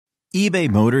eBay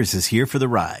Motors is here for the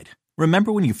ride.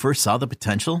 Remember when you first saw the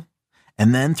potential?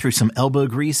 And then through some elbow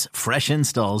grease, fresh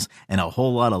installs, and a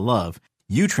whole lot of love,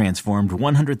 you transformed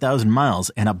 100,000 miles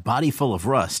and a body full of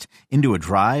rust into a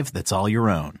drive that's all your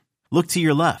own. Look to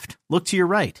your left. Look to your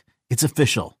right. It's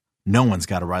official. No one's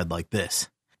got a ride like this.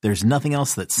 There's nothing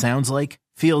else that sounds like,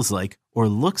 feels like, or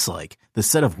looks like the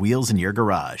set of wheels in your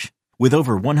garage. With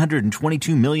over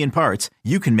 122 million parts,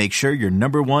 you can make sure your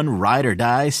number one ride or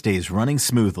die stays running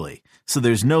smoothly. So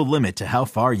there's no limit to how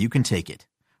far you can take it.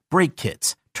 Brake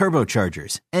kits,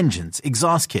 turbochargers, engines,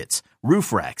 exhaust kits,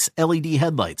 roof racks, LED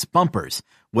headlights, bumpers,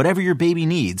 whatever your baby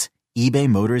needs, eBay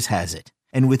Motors has it.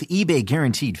 And with eBay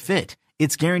Guaranteed Fit,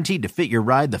 it's guaranteed to fit your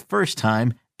ride the first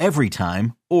time, every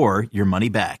time, or your money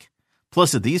back.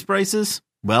 Plus at these prices,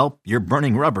 well, you're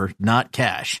burning rubber, not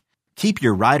cash. Keep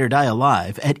your ride or die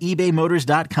alive at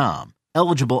ebaymotors.com.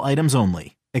 Eligible items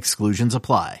only. Exclusions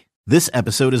apply. This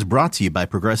episode is brought to you by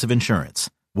Progressive Insurance.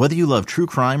 Whether you love true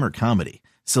crime or comedy,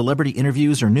 celebrity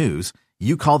interviews or news,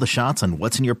 you call the shots on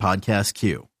what's in your podcast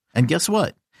queue. And guess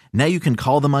what? Now you can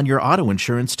call them on your auto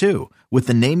insurance too with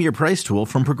the Name Your Price tool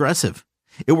from Progressive.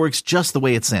 It works just the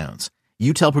way it sounds.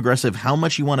 You tell Progressive how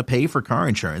much you want to pay for car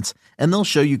insurance, and they'll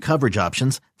show you coverage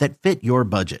options that fit your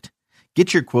budget.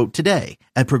 Get your quote today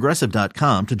at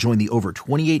Progressive.com to join the over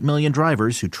 28 million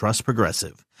drivers who trust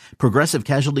Progressive. Progressive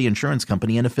Casualty Insurance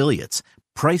Company and Affiliates.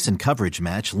 Price and coverage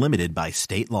match limited by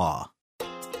state law.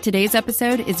 Today's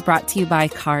episode is brought to you by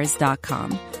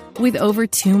Cars.com. With over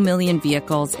 2 million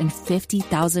vehicles and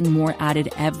 50,000 more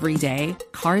added every day,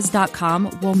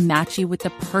 Cars.com will match you with the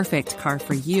perfect car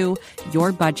for you,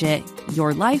 your budget,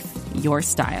 your life, your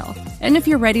style. And if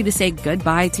you're ready to say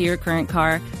goodbye to your current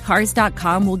car,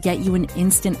 Cars.com will get you an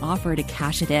instant offer to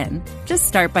cash it in. Just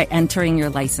start by entering your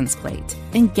license plate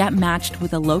and get matched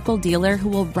with a local dealer who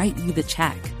will write you the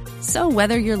check. So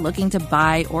whether you're looking to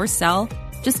buy or sell,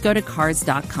 just go to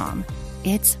Cars.com.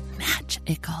 It's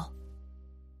magical.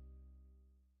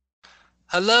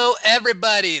 Hello,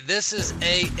 everybody. This is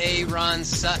A.A. Ron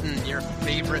Sutton, your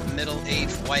favorite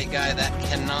middle-aged white guy that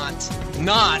cannot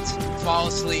not fall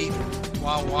asleep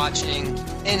while watching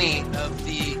any of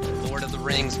the Lord of the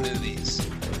Rings movies.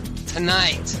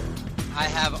 Tonight, I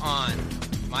have on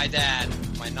my dad,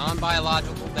 my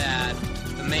non-biological dad,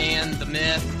 the man, the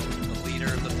myth, the leader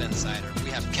of the Phinsider.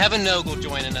 We have Kevin Nogle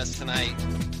joining us tonight.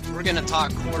 We're going to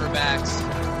talk quarterbacks.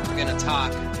 We're going to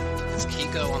talk, is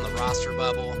Kiko on the roster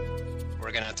bubble?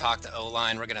 We're going to talk to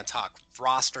O-line. We're going to talk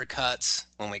roster cuts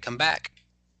when we come back.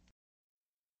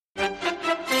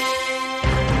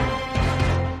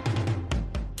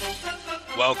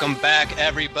 Welcome back,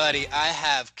 everybody. I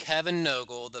have Kevin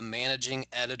Nogle, the managing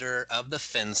editor of the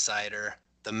Phinsider,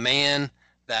 the man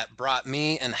that brought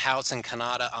me and Houts and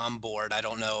Kanata on board. I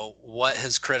don't know what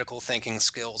his critical thinking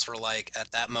skills were like at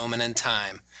that moment in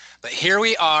time. But here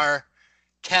we are.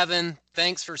 Kevin,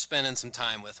 thanks for spending some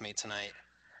time with me tonight.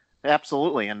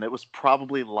 Absolutely, and it was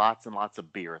probably lots and lots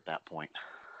of beer at that point.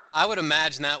 I would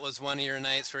imagine that was one of your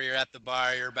nights where you're at the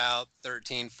bar, you're about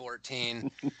 13, 14,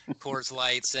 Coors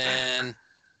Lights in,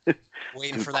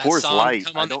 waiting for that Coors song Light.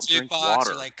 to come on the jukebox.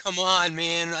 You're like, come on,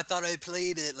 man, I thought I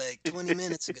played it like 20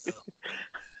 minutes ago.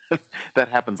 That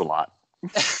happens a lot.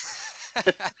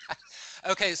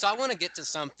 Okay, so I want to get to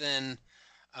something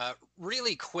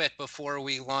really quick before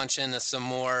we launch into some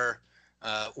more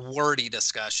wordy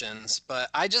discussions, but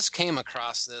I just came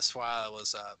across this while I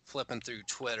was flipping through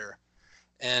Twitter,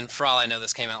 and for all I know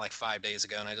this came out like 5 days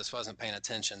ago and I just wasn't paying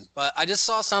attention, but I just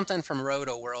saw something from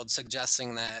Roto World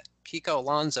suggesting that Kiko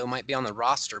Alonso might be on the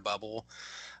roster bubble.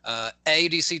 A,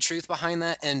 do you see truth behind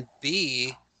that? And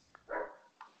B,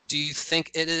 do you think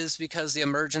it is because the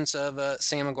emergence of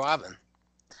Sam McGuavin?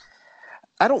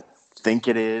 I don't think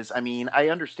it is. I mean, I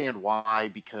understand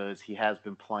why, because he has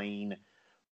been playing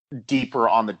deeper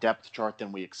on the depth chart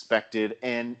than we expected,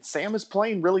 and Sam is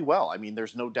playing really well. I mean,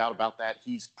 there's no doubt about that.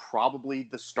 He's probably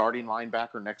the starting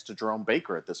linebacker next to Jerome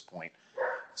Baker at this point.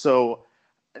 So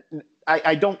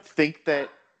I don't think that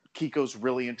Kiko's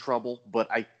really in trouble, but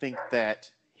I think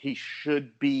that he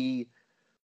should be,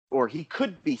 or he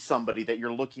could be somebody that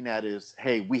you're looking at as,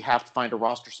 hey, we have to find a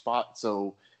roster spot.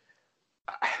 So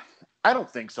I don't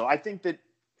think so. I think that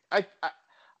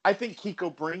I think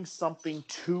Kiko brings something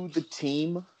to the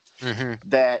team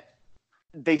that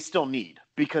they still need,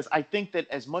 because I think that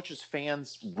as much as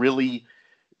fans really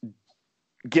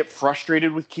get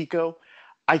frustrated with Kiko,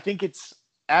 I think it's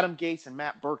Adam Gase and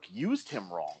Matt Burke used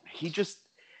him wrong.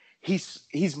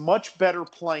 He's much better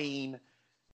playing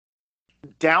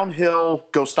downhill,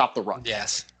 go stop the run.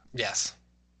 Yes.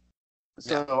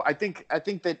 So yeah. I think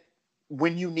that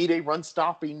when you need a run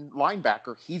stopping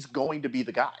linebacker, he's going to be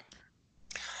the guy.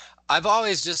 I've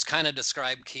always just kind of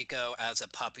described Kiko as a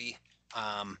puppy.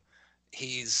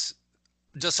 He's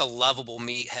just a lovable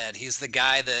meathead. He's the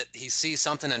guy that he sees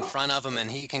something in front of him and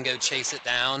he can go chase it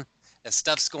down. If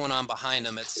stuff's going on behind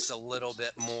him, it's a little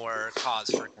bit more cause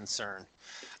for concern.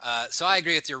 So I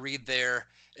agree with your read there.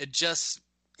 It just,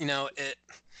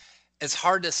 it's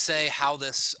hard to say how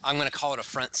this, I'm going to call it a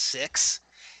front six,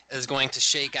 is going to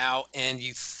shake out. And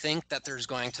you think that there's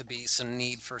going to be some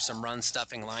need for some run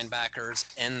stuffing linebackers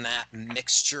in that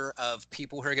mixture of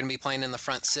people who are going to be playing in the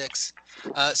front six.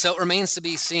 So it remains to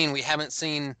be seen. We haven't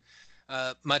seen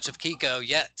much of Kiko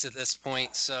yet to this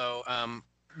point. So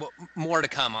more to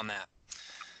come on that.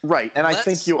 Right. And I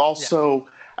think you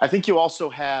also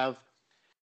have,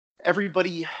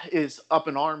 everybody is up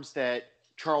in arms that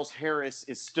Charles Harris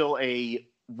is still a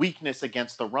weakness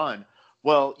against the run.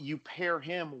 Well, you pair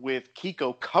him with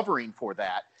Kiko covering for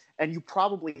that, and you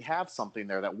probably have something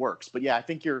there that works. But yeah, I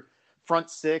think your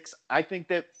front six, I think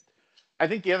the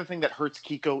other thing that hurts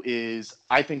Kiko is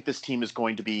I think this team is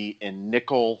going to be in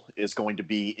nickel, is going to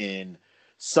be in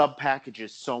sub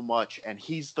packages so much, and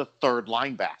he's the third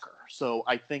linebacker. So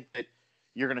I think that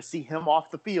you're going to see him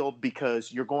off the field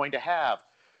because you're going to have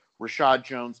Rashad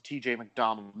Jones, T.J.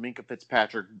 McDonald, Minkah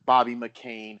Fitzpatrick, Bobby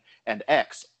McCain, and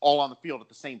X all on the field at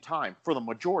the same time for the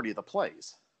majority of the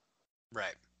plays.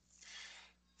 Right.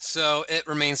 So it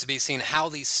remains to be seen how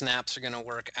these snaps are going to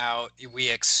work out. We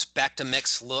expect a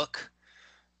mixed look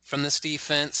from this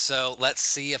defense, so let's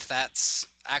see if that's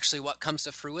actually what comes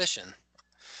to fruition.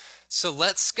 So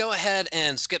let's go ahead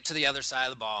and skip to the other side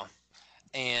of the ball,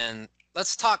 and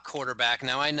let's talk quarterback.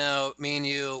 Now, I know me and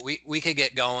you, we could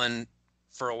get going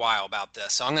for a while about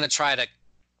this. So I'm going to try to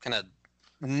kind of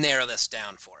narrow this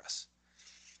down for us.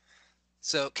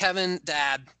 So Kevin,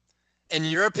 Dad, in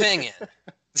your opinion,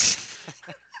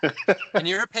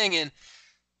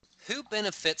 who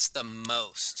benefits the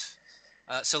most?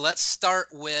 So let's start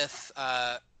with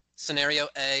scenario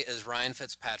A is Ryan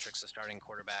Fitzpatrick's the starting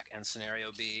quarterback, and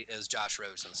scenario B is Josh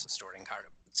Rosen's the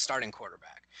starting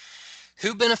quarterback.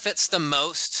 Who benefits the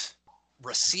most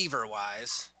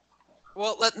receiver-wise?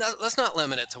 Well, let's not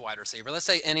limit it to wide receiver. Let's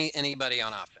say anybody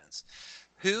on offense.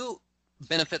 Who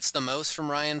benefits the most from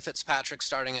Ryan Fitzpatrick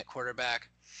starting at quarterback?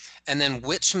 And then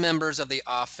which members of the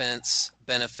offense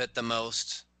benefit the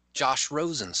most Josh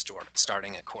Rosen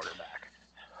starting at quarterback?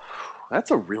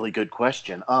 That's a really good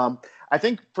question. I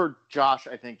think for Josh,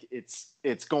 I think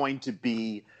it's going to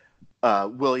be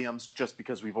Williams, just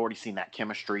because we've already seen that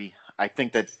chemistry. I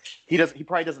think that he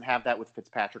probably doesn't have that with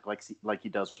Fitzpatrick like he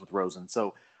does with Rosen.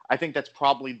 So I think that's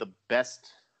probably the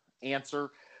best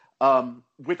answer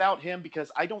without him, because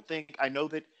I know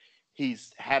that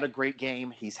he's had a great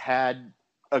game. He's had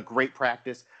a great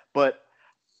practice, but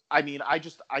I mean,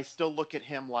 I still look at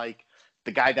him like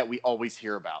the guy that we always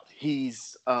hear about.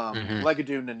 He's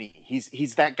Legadou Nani.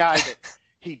 He's that guy that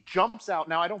he jumps out.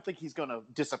 Now, I don't think he's going to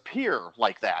disappear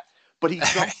like that, but he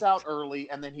jumps out early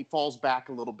and then he falls back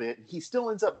a little bit. He still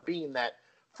ends up being that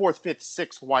fourth, fifth,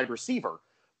 sixth wide receiver,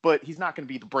 but he's not going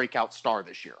to be the breakout star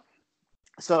this year.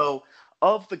 So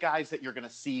of the guys that you're going to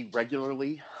see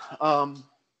regularly,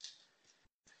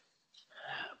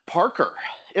 Parker.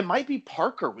 It might be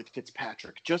Parker with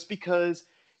Fitzpatrick, just because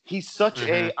he's such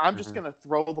I'm just going to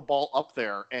throw the ball up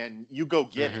there and you go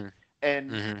get it.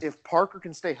 And if Parker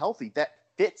can stay healthy, that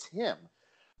fits him.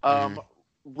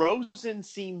 Rosen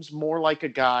seems more like a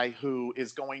guy who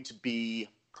is going to be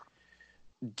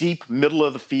deep middle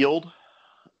of the field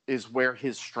is where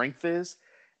his strength is.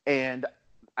 And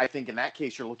I think in that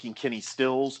case, you're looking Kenny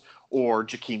Stills or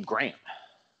Jakeem Grant.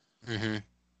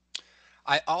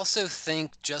 I also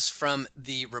think just from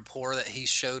the rapport that he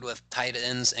showed with tight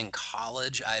ends in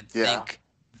college, I think,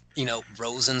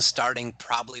 Rosen starting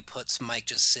probably puts Mike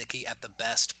Gesicki at the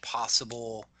best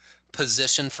possible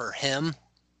position for him.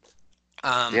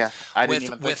 I didn't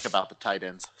even think about the tight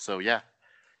ends. So, yeah.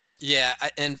 Yeah,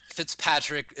 and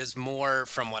Fitzpatrick is more,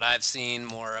 from what I've seen,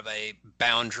 more of a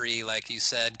boundary, like you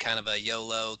said, kind of a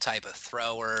YOLO type of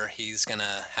thrower. He's going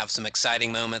to have some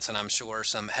exciting moments, and I'm sure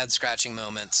some head-scratching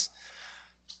moments.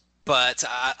 But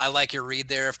I like your read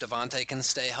there. If Devontae can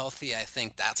stay healthy, I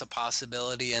think that's a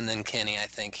possibility. And then Kenny, I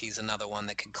think he's another one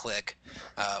that could click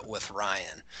with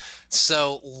Ryan.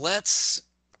 So let's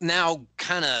now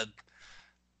kind of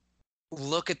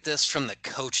look at this from the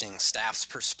coaching staff's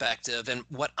perspective. And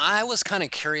what I was kind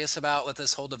of curious about with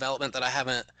this whole development that I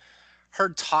haven't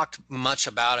heard talked much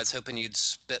about, I was hoping you'd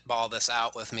spitball this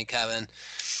out with me, Kevin.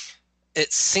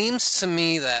 It seems to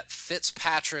me that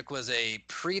Fitzpatrick was a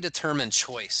predetermined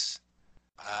choice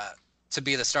to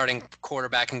be the starting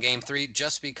quarterback in game 3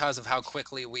 just because of how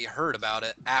quickly we heard about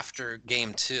it after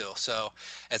game 2. So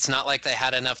it's not like they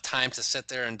had enough time to sit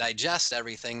there and digest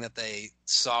everything that they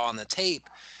saw on the tape.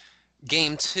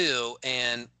 Game 2,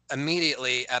 and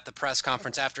immediately at the press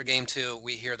conference after game 2,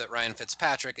 we hear that Ryan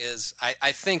Fitzpatrick is,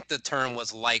 I think the term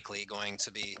was likely going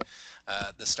to be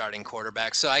the starting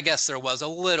quarterback. So I guess there was a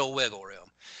little wiggle room.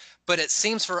 But it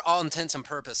seems for all intents and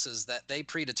purposes that they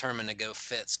predetermined to go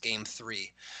Fitz game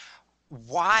 3.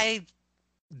 Why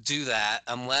do that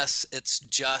unless it's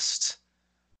just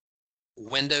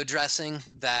window dressing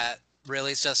that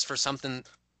really is just for something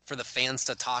for the fans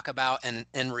to talk about, and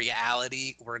in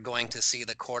reality we're going to see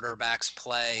the quarterbacks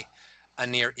play a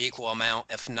near equal amount,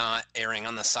 if not erring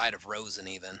on the side of Rosen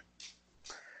even?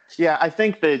 Yeah, I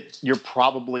think that you're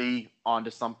probably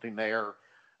onto something there.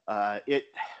 The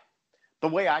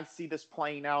way I see this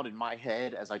playing out in my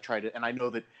head as I try to, and I know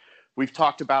that we've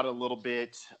talked about it a little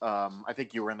bit. I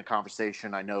think you were in the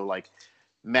conversation. I know like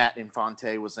Matt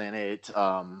Infante was in it.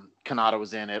 Kanata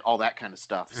was in it, all that kind of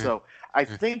stuff. So I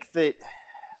think that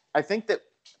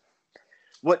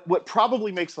what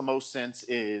probably makes the most sense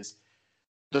is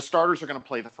the starters are going to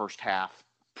play the first half,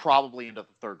 probably into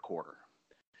the third quarter.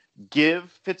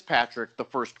 Give Fitzpatrick the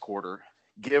first quarter,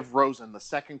 give Rosen the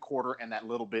second quarter, and that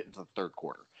little bit into the third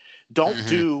quarter. Don't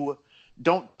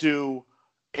do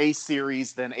a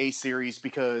series, then a series,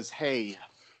 because, hey,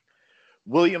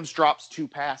 Williams drops 2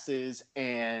 passes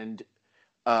and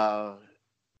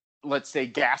let's say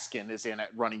Gaskin is in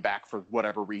at running back for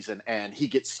whatever reason, and he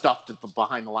gets stuffed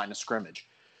behind the line of scrimmage.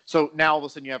 So now all of a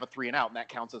sudden you have a 3 and out, and that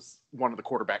counts as one of the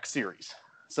quarterback series.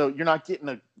 So you're not getting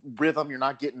a rhythm. You're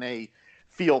not getting a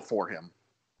feel for him.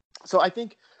 So I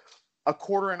think a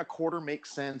quarter and a quarter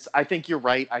makes sense. I think you're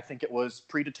right. I think it was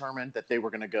predetermined that they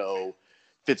were going to go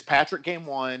Fitzpatrick game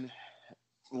 1,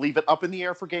 leave it up in the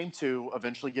air for game 2,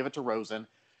 eventually give it to Rosen,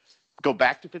 go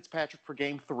back to Fitzpatrick for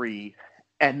game 3,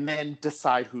 and then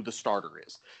decide who the starter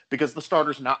is, because the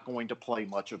starter's not going to play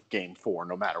much of game 4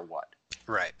 no matter what.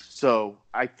 Right. So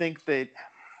I think that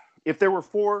if there were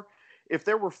four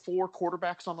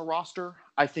quarterbacks on the roster,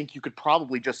 I think you could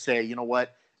probably just say, you know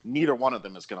what, neither one of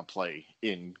them is going to play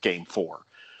in game 4.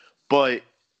 But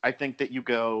I think that you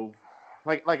go,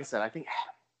 like I said, I think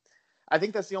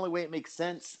that's the only way it makes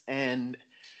sense. And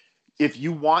if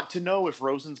you want to know if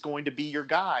Rosen's going to be your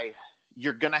guy,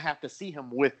 you're going to have to see him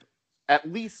with at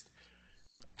least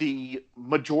the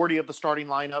majority of the starting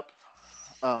lineup.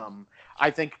 I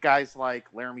think guys like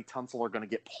Laramie Tunsil are going to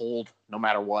get pulled no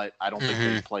matter what. I don't think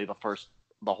they play the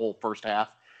whole first half,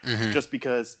 just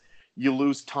because you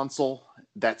lose Tunsil.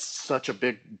 That's such a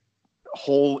big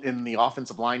hole in the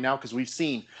offensive line now, because we've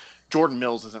seen Jordan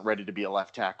Mills isn't ready to be a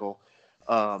left tackle.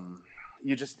 I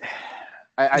think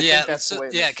that's the way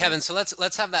it makes Kevin. sense. So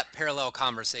let's have that parallel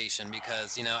conversation,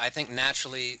 because I think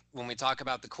naturally when we talk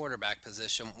about the quarterback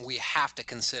position, we have to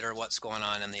consider what's going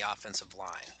on in the offensive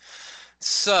line.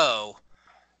 So,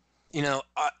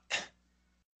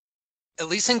 at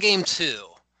least in game 2,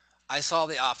 I saw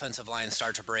the offensive line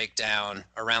start to break down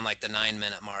around like the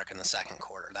 9-minute mark in the second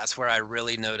quarter. That's where I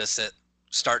really noticed it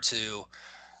start to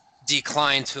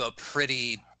decline to a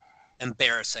pretty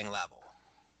embarrassing level.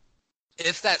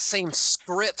 If that same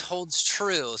script holds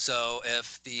true, so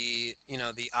if the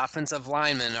offensive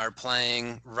linemen are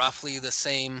playing roughly the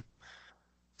same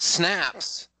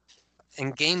snaps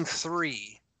in game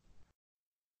 3,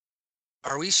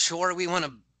 are we sure we want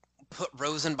to put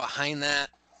Rosen behind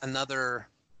that another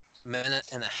minute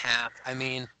and a half? I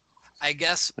mean, I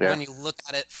guess when you look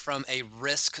at it from a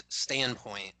risk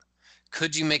standpoint,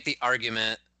 could you make the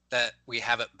argument that we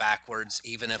have it backwards,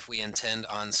 even if we intend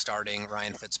on starting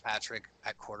Ryan Fitzpatrick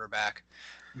at quarterback?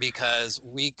 Because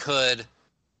we could,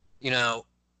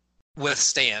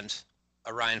 withstand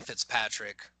a Ryan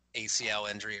Fitzpatrick ACL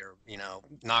injury, or,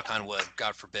 knock on wood,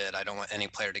 God forbid, I don't want any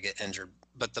player to get injured,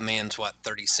 but the man's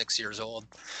 36 years old.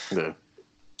 Yeah.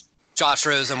 Josh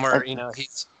Rosen,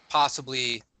 he's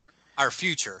possibly our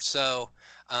future. So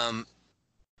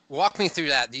walk me through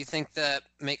that. Do you think that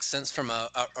makes sense from a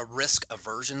risk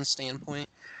aversion standpoint?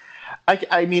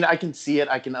 I mean, I can see it.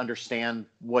 I can understand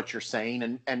what you're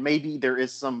saying, and maybe there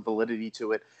is some validity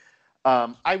to it.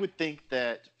 I would think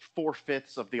that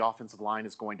 4/5 of the offensive line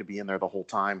is going to be in there the whole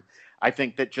time. I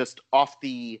think that just off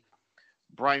the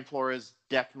Brian Flores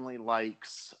definitely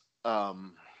likes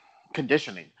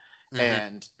conditioning.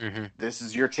 And this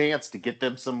is your chance to get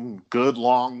them some good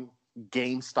long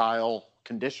game style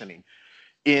conditioning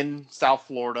in South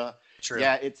Florida. True.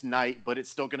 Yeah, it's night, but it's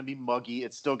still going to be muggy.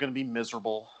 It's still going to be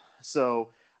miserable. So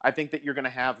I think that you're going to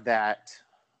have that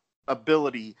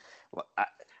ability.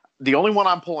 the only one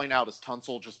I'm pulling out is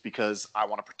Tunsil just because I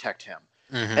want to protect him.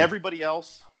 Mm-hmm. Everybody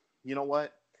else, you know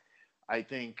what? I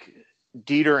think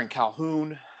Dieter and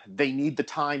Calhoun, they need the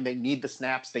time, they need the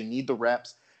snaps, they need the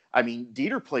reps. I mean,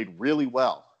 Dieter played really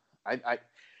well.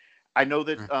 I know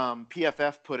that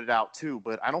PFF put it out too,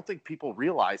 but I don't think people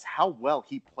realize how well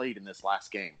he played in this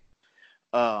last game.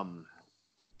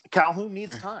 Calhoun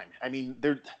needs time. I mean,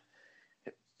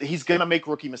 he's going to make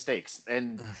rookie mistakes.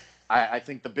 And I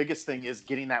think the biggest thing is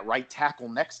getting that right tackle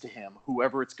next to him,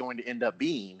 whoever it's going to end up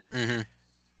being. Mm-hmm.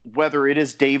 Whether it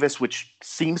is Davis, which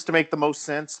seems to make the most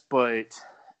sense, but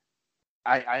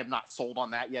I am not sold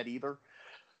on that yet either.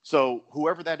 So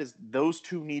whoever that is, those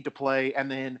two need to play. And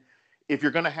then if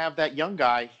you're going to have that young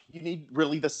guy, you need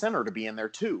really the center to be in there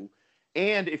too.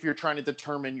 And if you're trying to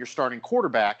determine your starting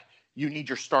quarterback, you need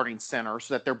your starting center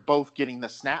so that they're both getting the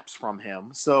snaps from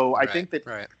him. So I think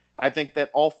that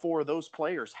all four of those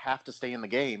players have to stay in the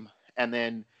game. And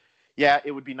then, yeah,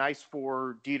 it would be nice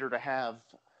for Dieter to have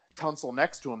Tunsil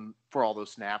next to him for all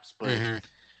those snaps. But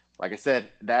like I said,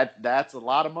 that's a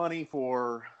lot of money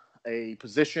for a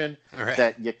position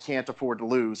that you can't afford to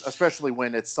lose, especially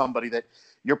when it's somebody that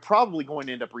you're probably going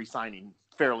to end up re-signing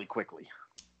fairly quickly.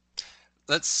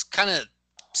 Let's kind of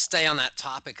stay on that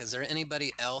topic. Is there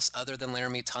anybody else other than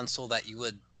Laramie Tunsil that you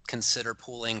would consider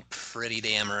pulling pretty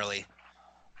damn early?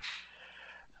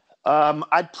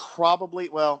 I'd probably,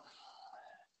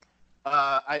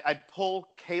 I'd pull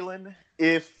Kalen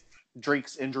if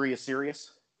Drake's injury is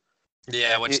serious.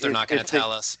 Yeah, which they're not going to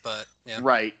tell us, but yeah.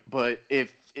 Right, but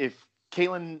if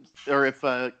Kalen or if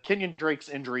Kenyon Drake's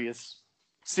injury is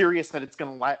serious that it's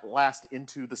going to last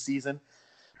into the season,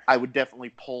 I would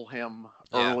definitely pull him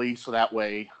early, so that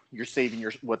way you're saving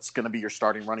what's going to be your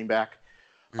starting running back.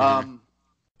 I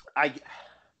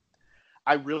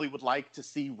really would like to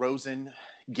see Rosen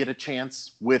get a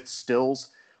chance with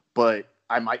Stills, but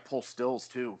I might pull Stills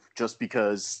too, just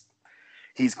because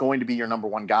he's going to be your number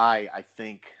one guy. I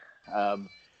think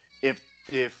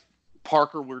if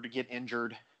Parker were to get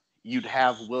injured, you'd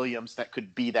have Williams that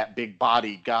could be that big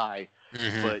body guy.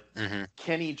 But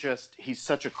Kenny he's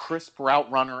such a crisp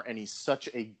route runner and he's such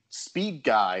a speed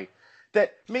guy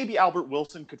that maybe Albert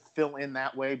Wilson could fill in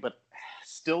that way, but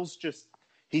Stills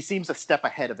he seems a step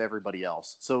ahead of everybody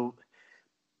else. So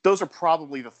those are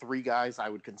probably the three guys I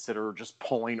would consider just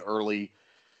pulling early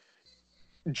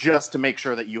just to make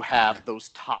sure that you have those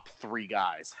top three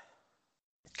guys.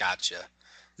 Gotcha.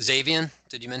 Xavier,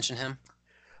 did you mention him?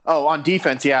 Oh, on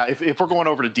defense, yeah. If we're going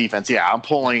over to defense, yeah, I'm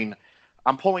pulling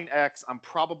X.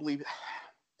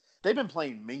 They've been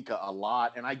playing Minka a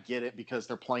lot, and I get it because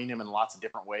they're playing him in lots of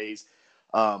different ways.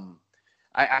 I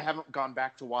haven't gone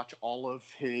back to watch all of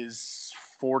his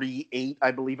 48, I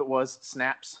believe it was,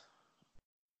 snaps.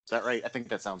 Is that right? I think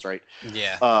that sounds right.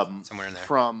 Yeah, somewhere in there.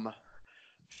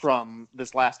 From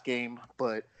this last game,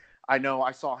 but I know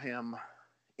I saw him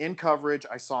in coverage.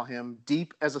 I saw him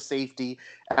deep as a safety,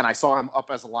 and I saw him up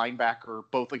as a linebacker,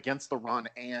 both against the run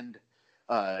and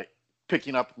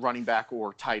picking up running back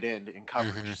or tight end in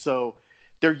coverage. So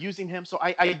they're using him. So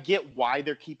I get why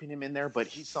they're keeping him in there, but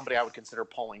he's somebody I would consider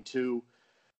pulling too.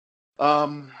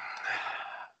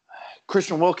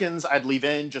 Christian Wilkins, I'd leave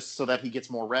in just so that he gets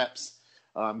more reps,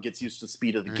 gets used to the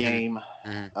speed of the game.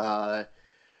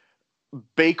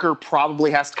 Baker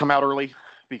probably has to come out early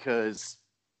because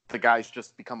the guy's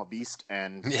just become a beast,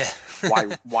 and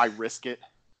why risk it?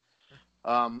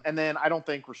 And then I don't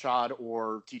think Rashad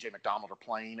or TJ McDonald are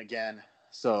playing again.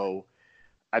 So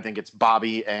I think it's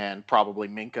Bobby and probably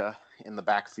Minka in the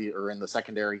backfield or in the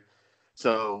secondary.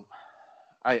 So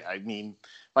I mean,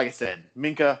 like I said,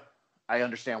 Minka, I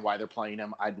understand why they're playing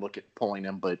him. I'd look at pulling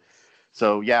him, but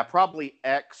so yeah, probably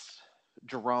X,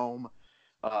 Jerome.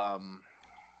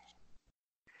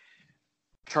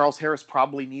 Charles Harris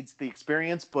probably needs the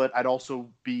experience, but I'd also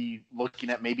be looking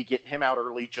at maybe getting him out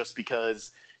early just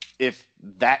because if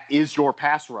that is your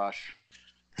pass rush,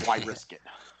 why risk it?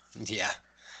 Yeah,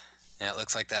 it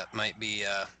looks like that might be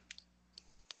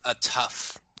a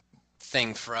tough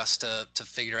thing for us to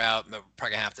figure out, but we're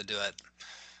probably going to have to do it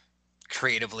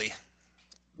creatively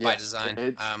by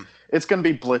design. It's going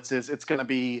to be blitzes.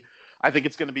 I think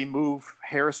it's going to be move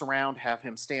Harris around, have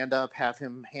him stand up, have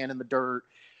him hand in the dirt,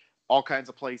 all kinds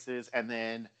of places, and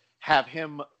then have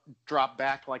him drop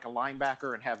back like a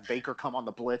linebacker and have Baker come on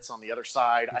the blitz on the other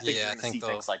side. I think you're going to see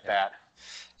things like that.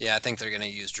 Yeah, I think they're going to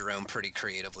use Jerome pretty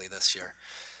creatively this year.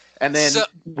 And then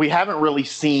we haven't really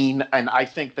seen, and I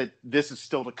think that this is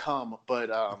still to come, but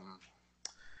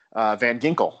Van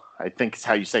Ginkel, I think is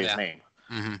how you say his name.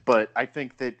 But I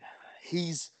think that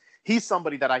he's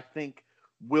somebody that I think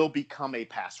will become a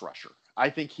pass rusher. I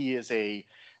think he is a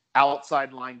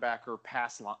outside linebacker,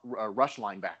 rush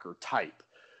linebacker type.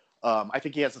 I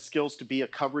think he has the skills to be a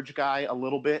coverage guy a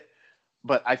little bit,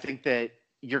 but I think that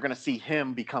you're going to see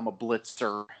him become a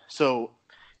blitzer. So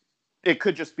it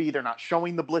could just be they're not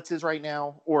showing the blitzes right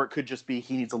now, or it could just be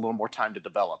he needs a little more time to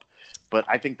develop. But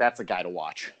I think that's a guy to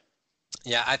watch.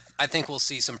 Yeah, I think we'll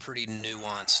see some pretty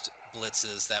nuanced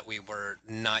blitzes that we were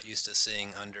not used to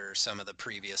seeing under some of the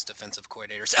previous defensive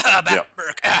coordinators.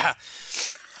 Burke.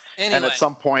 Anyway. And at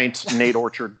some point, Nate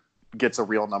Orchard gets a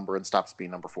real number and stops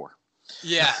being number 4.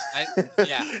 Yeah, I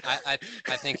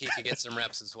think he could get some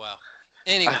reps as well.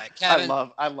 Anyway, Kevin.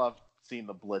 I love seeing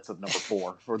the blitz of number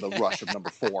 4 or the rush of number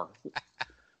 4.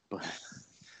 But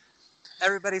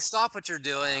everybody, stop what you're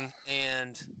doing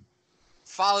and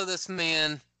follow this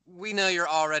man. We know you're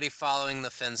already following the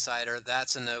Phinsider.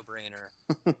 That's a no-brainer.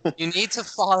 You need to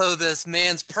follow this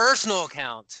man's personal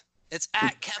account. It's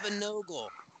at Kevin Nogle.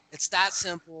 It's that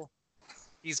simple.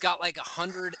 He's got like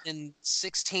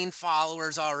 116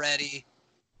 followers already.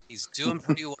 He's doing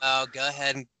pretty well. Go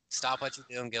ahead and stop what you're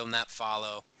doing. Give him that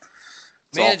follow.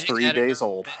 It's all 3 days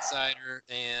old. Phinsider,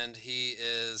 and he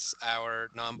is our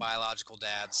non-biological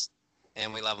dads,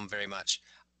 and we love him very much.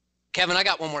 Kevin, I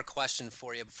got one more question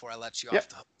for you before I let you off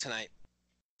the hook tonight.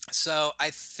 So I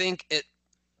think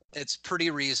it's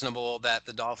pretty reasonable that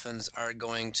the Dolphins are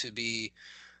going to be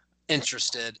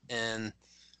interested in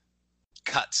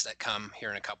cuts that come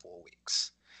here in a couple of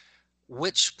weeks.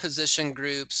 Which position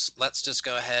groups, let's just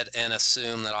go ahead and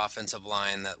assume that offensive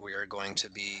line that we are going to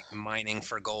be mining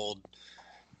for gold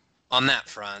on that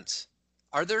front.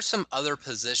 Are there some other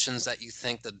positions that you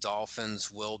think the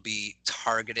Dolphins will be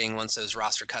targeting once those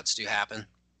roster cuts do happen?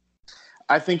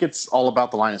 I think it's all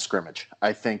about the line of scrimmage.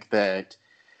 I think that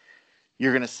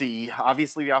you're going to see,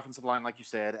 obviously, the offensive line, like you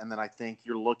said, and then I think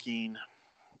you're looking,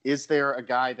 is there a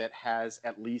guy that has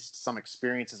at least some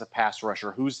experience as a pass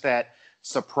rusher? Who's that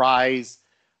surprise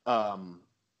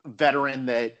veteran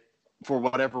that, for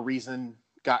whatever reason,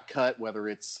 got cut, whether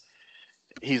it's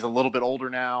he's a little bit older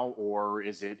now, or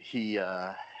is it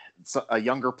a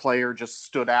younger player just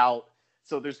stood out?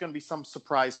 So there's going to be some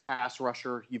surprise pass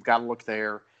rusher. You've got to look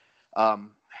there.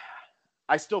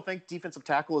 I still think defensive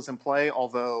tackle is in play,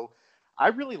 although I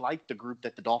really like the group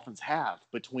that the Dolphins have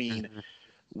between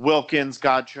Wilkins,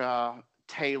 Godcha,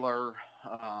 Taylor,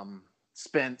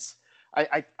 Spence.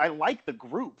 I like the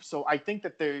group. So I think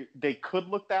that they could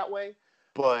look that way,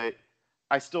 but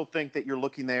I still think that you're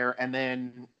looking there. And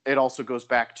then it also goes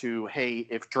back to, hey,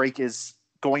 if Drake is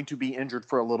going to be injured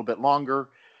for a little bit longer,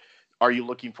 are you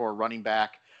looking for a running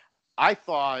back? I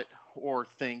thought or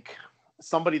think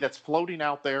somebody that's floating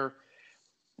out there,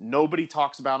 nobody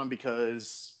talks about him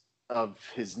because of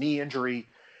his knee injury.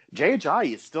 Jay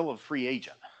Ajayi is still a free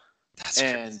agent. That's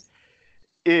and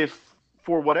if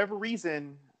for whatever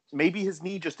reason, maybe his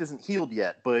knee just isn't healed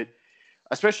yet, but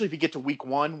especially if you get to week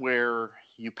 1 where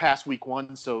you pass week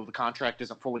 1, so the contract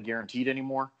isn't fully guaranteed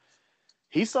anymore.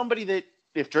 He's somebody that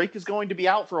if Drake is going to be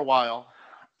out for a while,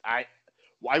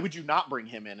 why would you not bring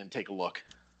him in and take a look?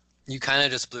 You kind of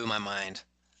just blew my mind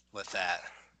with that.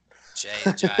 Jay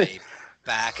Ajayi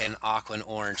back in aqua and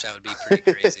orange. That would be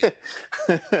pretty crazy.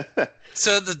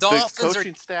 So the Dolphins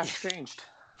coaching staff changed.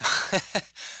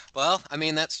 Well, I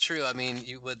mean, that's true. I mean,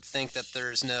 you would think that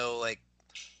there's no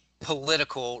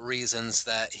political reasons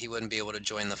that he wouldn't be able to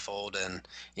join the fold, and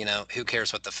who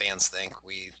cares what the fans think?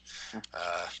 We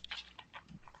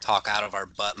talk out of our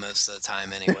butt most of the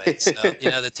time anyway. So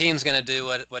the team's going to do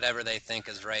whatever they think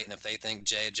is right, and if they think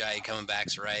Jay Ajayi coming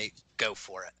back's right, go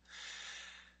for it.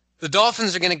 The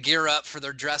Dolphins are going to gear up for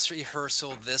their dress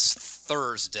rehearsal this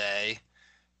Thursday.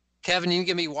 Kevin, you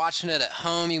can be watching it at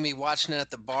home. You can be watching it at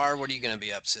the bar. What are you going to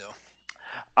be up to?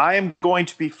 I am going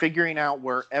to be figuring out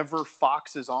wherever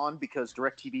Fox is on, because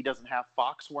DirecTV doesn't have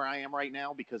Fox where I am right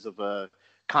now because of a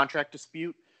contract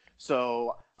dispute.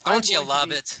 So don't you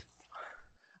love it?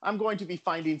 I'm going to be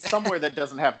finding somewhere that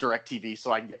doesn't have DirecTV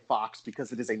so I can get Fox,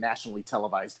 because it is a nationally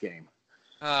televised game.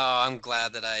 Oh, I'm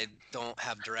glad that I don't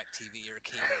have DirecTV or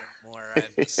cable anymore.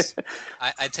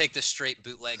 I take the straight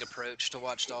bootleg approach to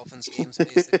watch Dolphins games,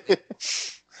 basically.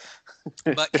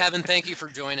 But Kevin, thank you for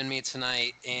joining me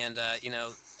tonight. And,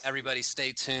 everybody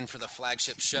stay tuned for the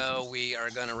flagship show. We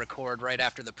are going to record right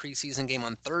after the preseason game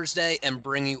on Thursday and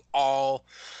bring you all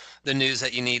the news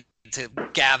that you need to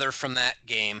gather from that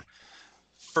game.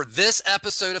 For this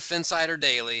episode of Phinsider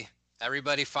Daily,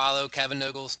 everybody follow Kevin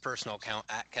Nogle's personal account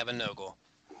at Kevin Nogle.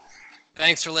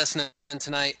 Thanks for listening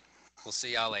tonight. We'll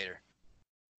see y'all later.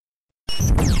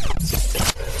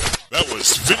 That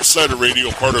was Phinsider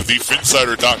Radio, part of the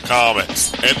Phinsider.com and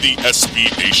the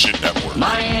SB Nation Network.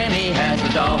 Miami has the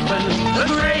Dolphins, the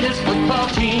greatest football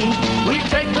team. We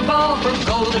take the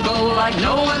like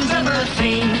no one's ever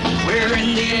seen. We're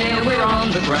in the air, we're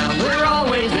on the ground, we're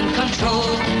always in control.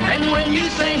 And when you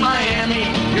say Miami,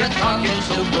 you're talking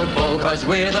Super Bowl, 'cause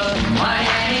we're the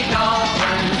Miami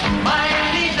Dolphins.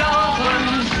 Miami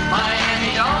Dolphins.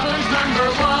 Miami Dolphins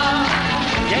 #1.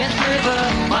 Yes, we're the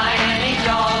Miami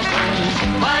Dolphins.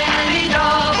 Miami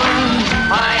Dolphins.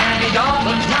 Miami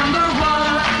Dolphins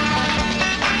 #1.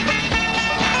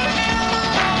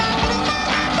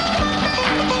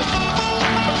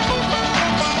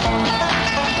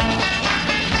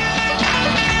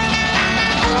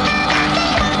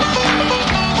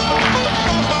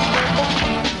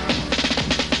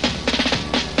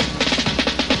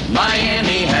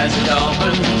 Miami has a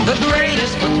Dolphin, the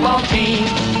greatest football team.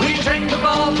 We take the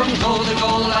ball from goal to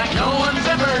goal like no one's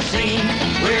ever seen.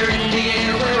 We're in the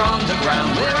air, we're on the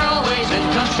ground, we're always in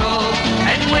control.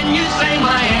 And when you say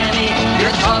Miami,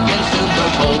 you're talking Super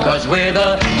Bowl, 'cause we're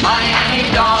the Miami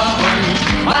Dolphins.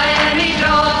 Miami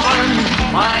Dolphins.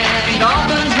 Miami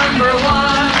Dolphins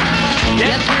 #1.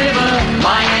 Yes, we're the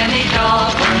Miami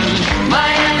Dolphins.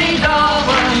 Miami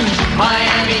Dolphins.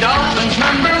 Miami Dolphins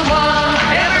 #1.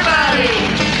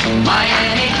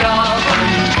 Miami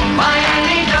Dolphins,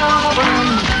 Miami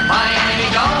Dolphins, Miami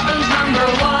Dolphins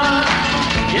 #1.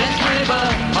 Yes, we're the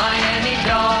Miami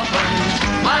Dolphins,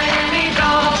 Miami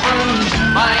Dolphins,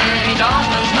 Miami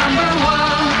Dolphins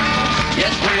 #1.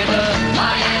 Yes, we're the